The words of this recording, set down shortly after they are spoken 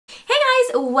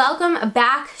welcome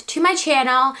back to my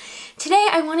channel. Today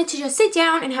I wanted to just sit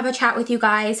down and have a chat with you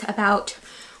guys about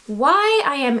why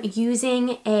I am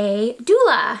using a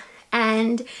doula.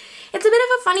 And it's a bit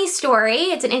of a funny story,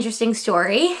 it's an interesting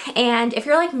story, and if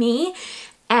you're like me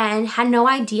and had no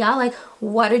idea like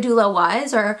what a doula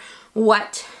was or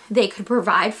what they could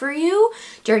provide for you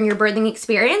during your birthing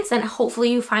experience, then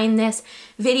hopefully you find this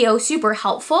video super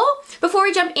helpful. Before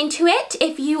we jump into it,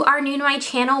 if you are new to my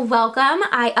channel, welcome.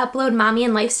 I upload mommy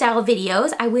and lifestyle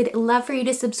videos. I would love for you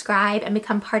to subscribe and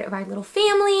become part of our little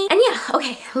family. And yeah,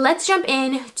 okay, let's jump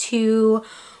into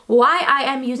why I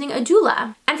am using a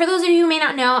doula. And for those of you who may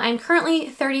not know, I'm currently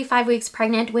 35 weeks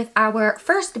pregnant with our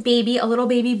first baby, a little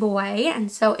baby boy.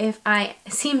 And so if I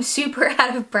seem super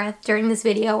out of breath during this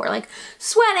video or like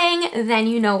sweating, then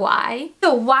you know why.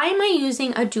 So why am I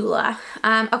using a doula?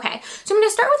 Okay, so I'm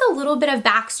gonna start with a little bit of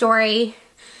backstory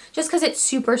just because it's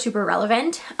super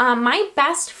relevant. My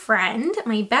best friend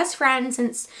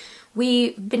since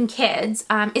we've been kids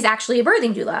is actually a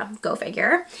birthing doula, go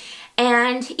figure.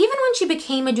 And even when she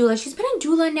became a doula, she's been a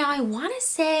doula now, I want to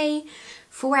say,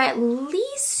 for at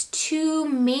least 2,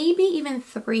 maybe even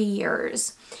 3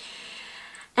 years.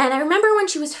 And I remember when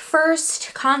she was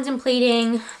first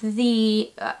contemplating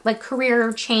the like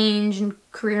career change and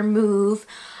career move,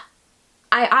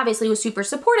 I obviously was super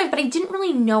supportive, but I didn't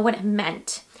really know what it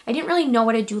meant. I didn't really know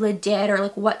what a doula did or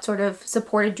like what sort of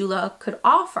support a doula could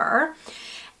offer.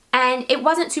 And it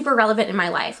wasn't super relevant in my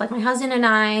life. Like my husband and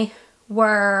I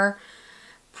were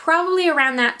probably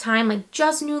around that time like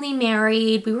just newly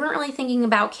married. We weren't really thinking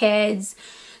about kids.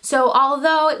 So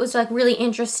although it was like really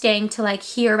interesting to like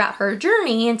hear about her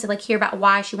journey and to like hear about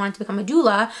why she wanted to become a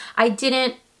doula, I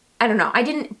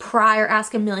didn't pry or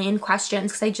ask a million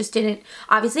questions because I just didn't,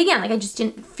 obviously again, like I just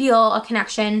didn't feel a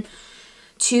connection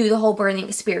to the whole birthing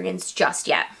experience just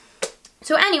yet.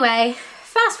 So anyway,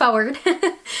 fast forward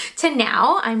to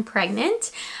now, I'm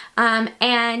pregnant.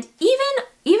 And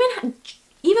even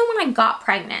when I got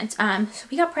pregnant, so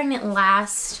we got pregnant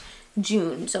last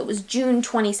June, so it was June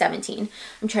 2017.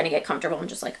 I'm trying to get comfortable and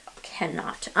just like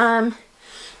cannot.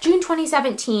 June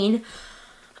 2017,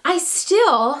 I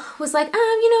still was like,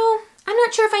 you know, I'm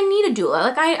not sure if I need a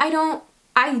doula. Like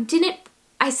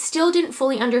I still didn't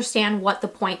fully understand what the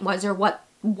point was or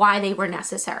why they were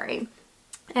necessary.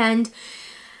 And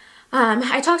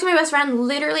I talk to my best friend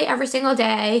literally every single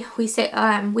day. We sit,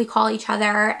 we call each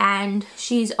other, and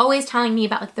she's always telling me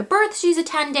about like the birth she's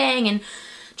attending and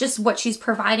just what she's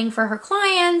providing for her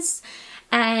clients.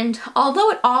 And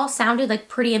although it all sounded like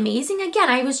pretty amazing, again,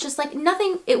 I was just like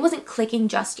it wasn't clicking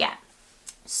just yet.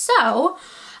 So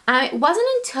it wasn't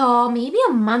until maybe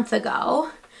a month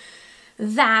ago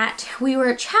that we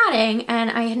were chatting,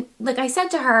 and I said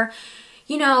to her,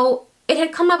 you know, it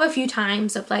had come up a few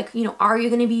times of like, you know, are you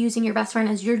going to be using your best friend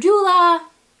as your doula?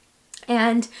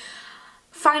 And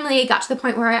finally it got to the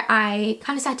point where I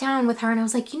kind of sat down with her and I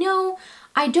was like, you know,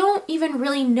 I don't even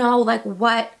really know like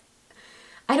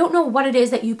I don't know what it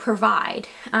is that you provide,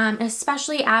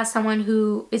 especially as someone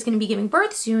who is going to be giving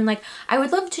birth soon. Like I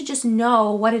would love to just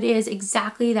know what it is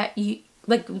exactly that you,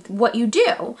 like what you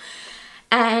do.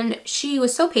 And she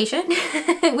was so patient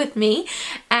with me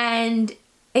and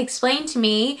explained to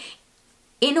me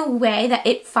in a way that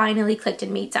it finally clicked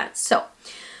and made sense. So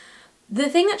the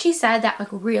thing that she said that like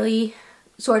really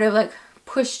sort of like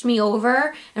pushed me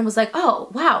over and was like, oh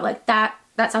wow, like that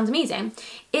sounds amazing,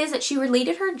 is that she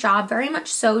related her job very much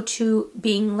so to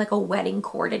being like a wedding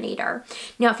coordinator.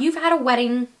 Now, if you've had a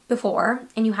wedding before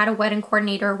and you had a wedding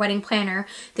coordinator or wedding planner,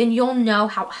 then you'll know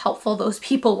how helpful those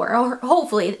people were, or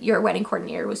hopefully your wedding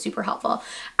coordinator was super helpful.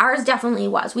 Ours definitely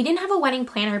was. We didn't have a wedding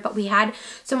planner, but we had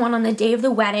someone on the day of the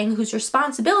wedding whose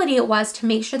responsibility it was to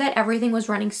make sure that everything was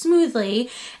running smoothly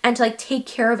and to like take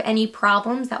care of any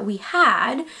problems that we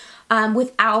had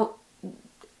without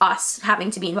us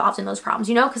having to be involved in those problems,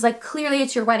 you know, because like clearly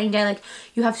it's your wedding day, like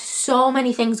you have so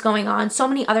many things going on, so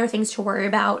many other things to worry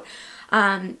about,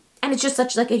 and it's just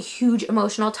such like a huge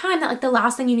emotional time that like the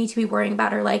last thing you need to be worrying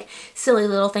about are like silly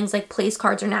little things like place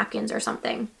cards or napkins or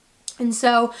something. And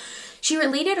so she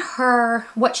related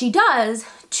what she does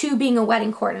to being a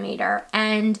wedding coordinator,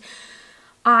 and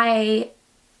I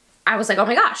was like, oh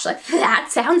my gosh, like that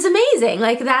sounds amazing,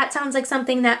 like that sounds like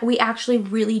something that we actually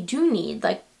really do need,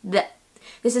 like that.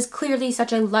 This is clearly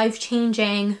such a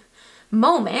life-changing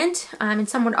moment, and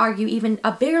some would argue even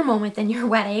a bigger moment than your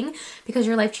wedding, because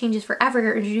your life changes forever.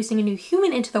 You're introducing a new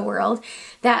human into the world,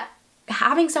 that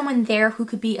having someone there who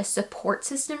could be a support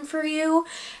system for you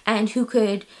and who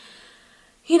could,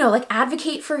 you know, like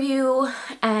advocate for you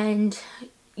and,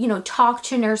 you know, talk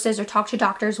to nurses or talk to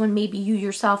doctors when maybe you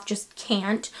yourself just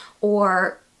can't,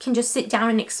 or can just sit down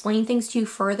and explain things to you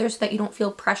further so that you don't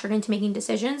feel pressured into making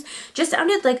decisions, just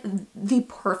sounded like the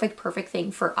perfect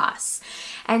thing for us.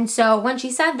 And so when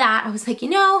she said that, I was like, you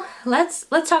know, let's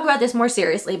talk about this more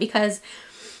seriously, because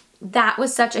that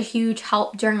was such a huge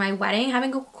help during my wedding,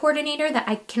 having a coordinator, that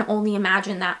I can only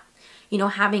imagine that, you know,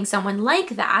 having someone like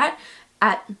that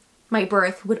at my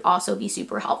birth would also be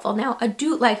super helpful. Now,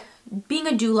 being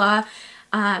a doula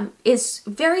is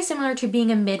very similar to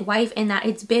being a midwife in that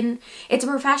it's a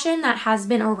profession that has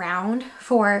been around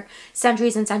for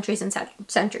centuries and centuries and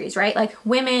centuries, right? Like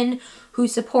women who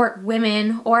support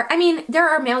women, or I mean, there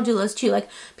are male doulas too, like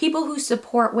people who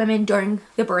support women during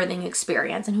the birthing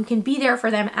experience and who can be there for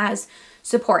them as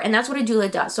support. And that's what a doula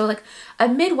does. So like a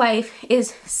midwife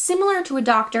is similar to a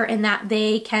doctor in that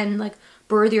they can like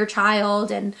birth your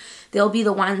child and they'll be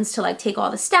the ones to like take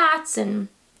all the stats and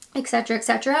etc,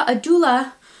 etc. A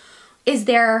doula is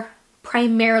there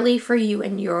primarily for you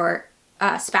and your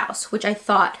spouse, which I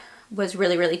thought was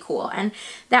really cool. And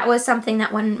that was something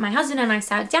that when my husband and I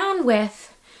sat down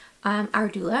with our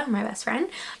doula, my best friend,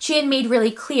 she had made really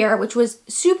clear, which was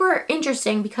super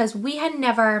interesting because we had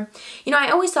never, you know, I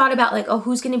always thought about like, oh,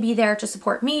 who's going to be there to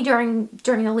support me during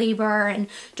the labor and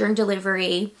during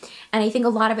delivery. And I think a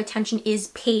lot of attention is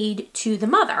paid to the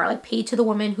mother, like paid to the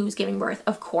woman who's giving birth,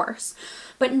 of course.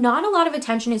 But not a lot of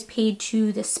attention is paid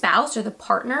to the spouse or the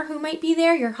partner who might be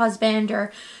there, your husband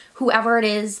or whoever it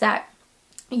is that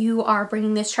you are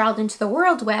bringing this child into the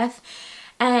world with.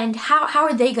 And how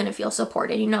are they going to feel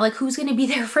supported? You know, like who's going to be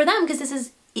there for them? Because this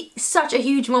is such a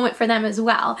huge moment for them as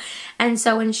well. And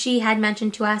so when she had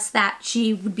mentioned to us that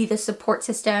she would be the support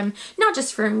system, not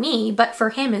just for me, but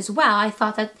for him as well, I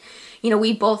thought that, you know,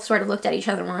 we both sort of looked at each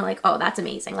other and we were like, oh, that's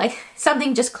amazing. Like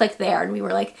something just clicked there. And we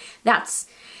were like, that's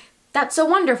so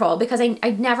wonderful, because I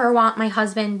would never want my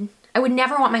husband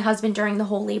during the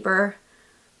whole labor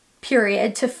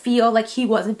period to feel like he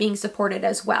wasn't being supported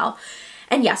as well.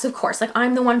 And yes, of course, like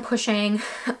I'm the one pushing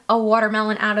a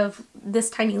watermelon out of this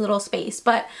tiny little space,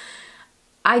 but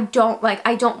he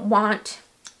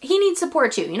needs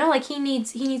support too, you know, like he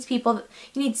needs people,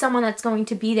 he needs someone that's going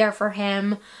to be there for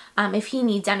him if he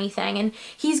needs anything. And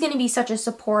he's going to be such a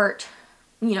support,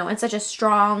 you know, and such a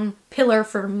strong pillar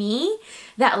for me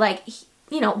that like,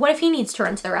 you know, what if he needs to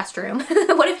run to the restroom?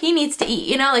 What if he needs to eat?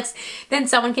 You know, like then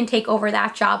someone can take over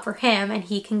that job for him and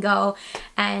he can go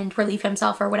and relieve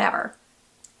himself or whatever.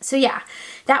 So yeah,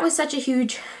 that was such a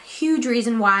huge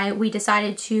reason why we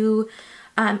decided to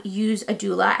use a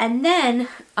doula. And then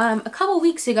a couple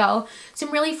weeks ago,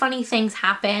 some really funny things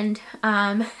happened.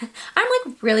 I'm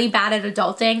like really bad at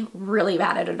adulting.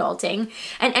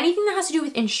 And anything that has to do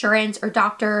with insurance or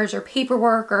doctors or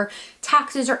paperwork or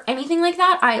taxes or anything like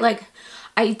that, I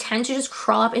tend to just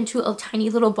crawl up into a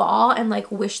tiny little ball and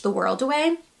like wish the world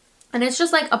away. And it's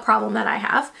just like a problem that I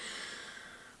have.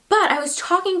 But I was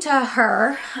talking to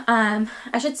her,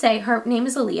 I should say her name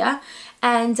is Aaliyah,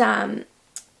 and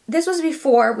this was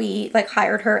before we like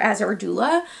hired her as our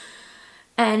doula.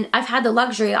 And I've had the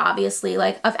luxury, obviously,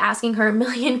 like of asking her a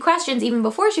million questions even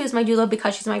before she was my doula,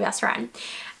 because she's my best friend.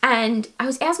 And I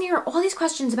was asking her all these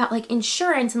questions about like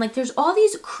insurance, and like there's all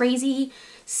these crazy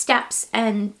steps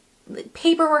and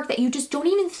paperwork that you just don't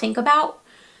even think about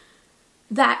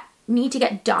that need to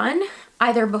get done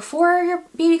either before your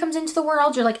baby comes into the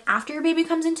world or like after your baby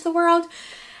comes into the world.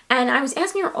 And I was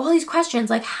asking her all these questions,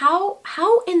 like how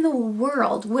in the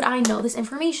world would I know this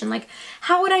information? Like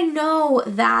how would I know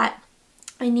that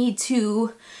I need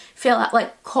to fill out,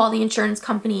 like call the insurance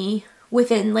company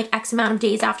within like X amount of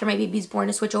days after my baby's born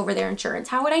to switch over their insurance?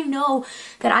 How would I know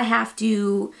that I have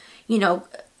to, you know,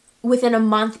 within a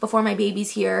month before my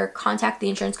baby's here, contact the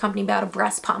insurance company about a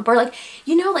breast pump? Or like,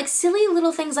 you know, like silly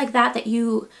little things like that that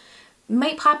you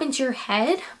might pop into your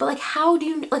head, but like how do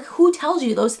you, like who tells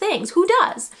you those things? Who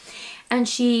does? And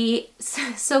she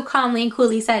so calmly and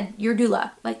coolly said, your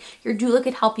doula. Like your doula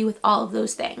could help you with all of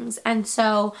those things. And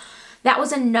so that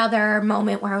was another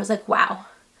moment where I was like, wow,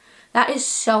 that is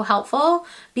so helpful,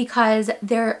 because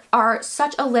there are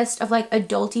such a list of like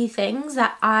adulty things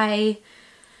that I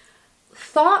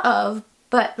thought of,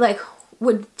 but like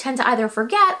would tend to either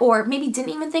forget or maybe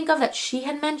didn't even think of that she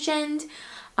had mentioned.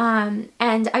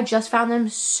 And I just found them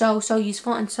so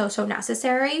useful and so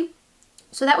necessary.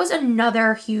 So that was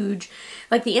another huge,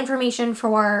 like the information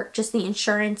for just the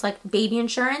insurance, like baby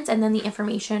insurance, and then the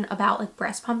information about like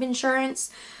breast pump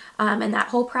insurance, and that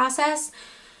whole process,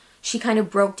 she kind of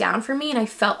broke down for me, and I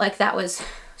felt like that was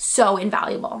so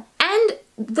invaluable. And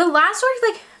the last sort of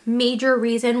like major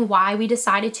reason why we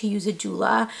decided to use a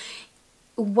doula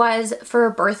was for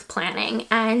birth planning.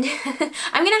 And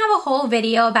I'm gonna have a whole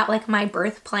video about like my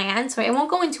birth plan, so I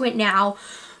won't go into it now,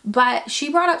 but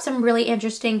she brought up some really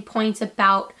interesting points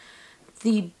about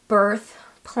the birth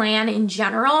plan in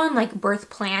general and like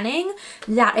birth planning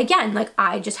that, again, like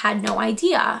I just had no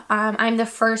idea. I'm the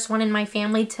first one in my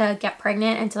family to get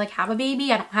pregnant and to like have a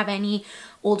baby. I don't have any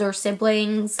older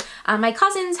siblings. My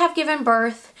cousins have given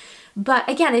birth, but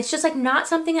again, it's just like not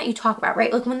something that you talk about,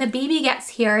 right? Like when the baby gets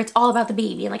here, it's all about the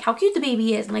baby and like how cute the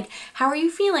baby is and like how are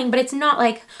you feeling, but it's not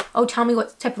like, oh, tell me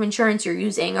what type of insurance you're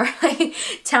using, or like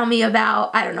tell me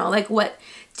about, I don't know, like what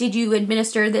did you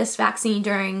administer this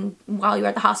vaccine while you were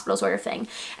at the hospital, sort of thing.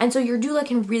 And so your doula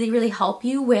can really, really help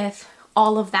you with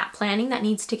all of that planning that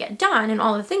needs to get done and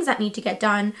all the things that need to get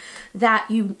done that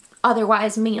you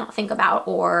otherwise may not think about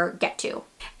or get to.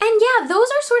 And yeah, those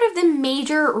are sort of the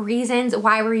major reasons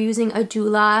why we're using a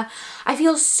doula. I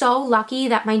feel so lucky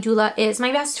that my doula is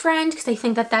my best friend, because I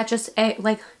think that that just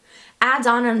like adds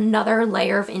on another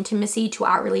layer of intimacy to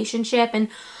our relationship. And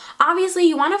obviously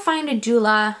you want to find a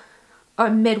doula, a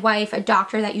midwife, a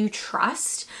doctor that you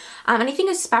trust. And I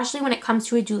think especially when it comes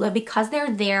to a doula, because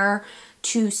they're there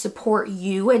to support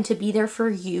you and to be there for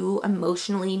you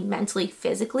emotionally, mentally,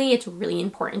 physically, it's really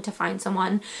important to find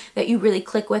someone that you really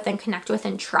click with and connect with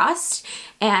and trust.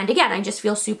 And again, I just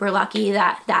feel super lucky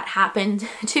that that happened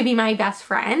to be my best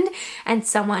friend and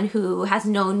someone who has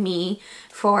known me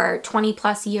for 20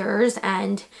 plus years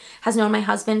and has known my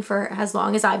husband for as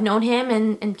long as I've known him,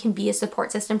 and can be a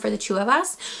support system for the two of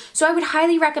us. So I would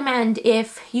highly recommend,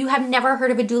 if you have never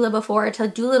heard of a doula before, to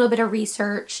do a little bit of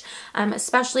research,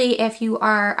 especially if you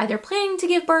are either planning to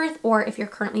give birth or if you're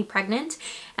currently pregnant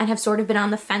and have sort of been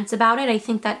on the fence about it. I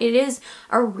think that it is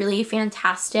a really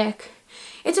fantastic,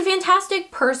 it's a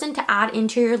fantastic person to add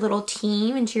into your little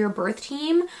team, into your birth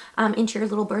team, into your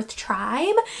little birth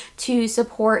tribe, to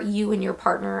support you and your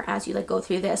partner as you like go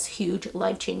through this huge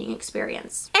life-changing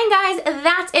experience. And guys,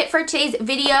 that's it for today's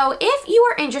video. If you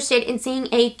are interested in seeing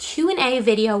a Q&A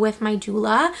video with my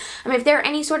doula, if there are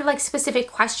any sort of like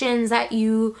specific questions that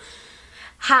you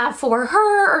have for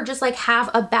her or just like have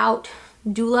about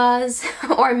doulas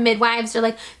or midwives or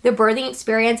like the birthing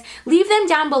experience, leave them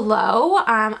down below.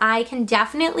 I can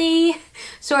definitely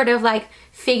sort of like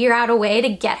figure out a way to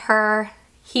get her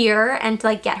here and to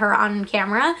like get her on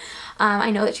camera.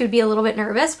 I know that she would be a little bit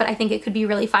nervous, but I think it could be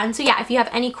really fun. So yeah, if you have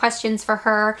any questions for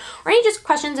her or any just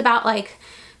questions about like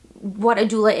what a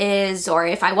doula is, or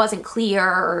if I wasn't clear,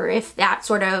 or if that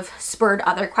sort of spurred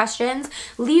other questions,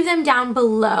 leave them down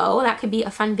below. That could be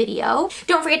a fun video.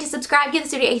 Don't forget to subscribe, give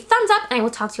this video a thumbs up, and I will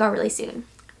talk to you all really soon.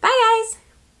 Bye guys!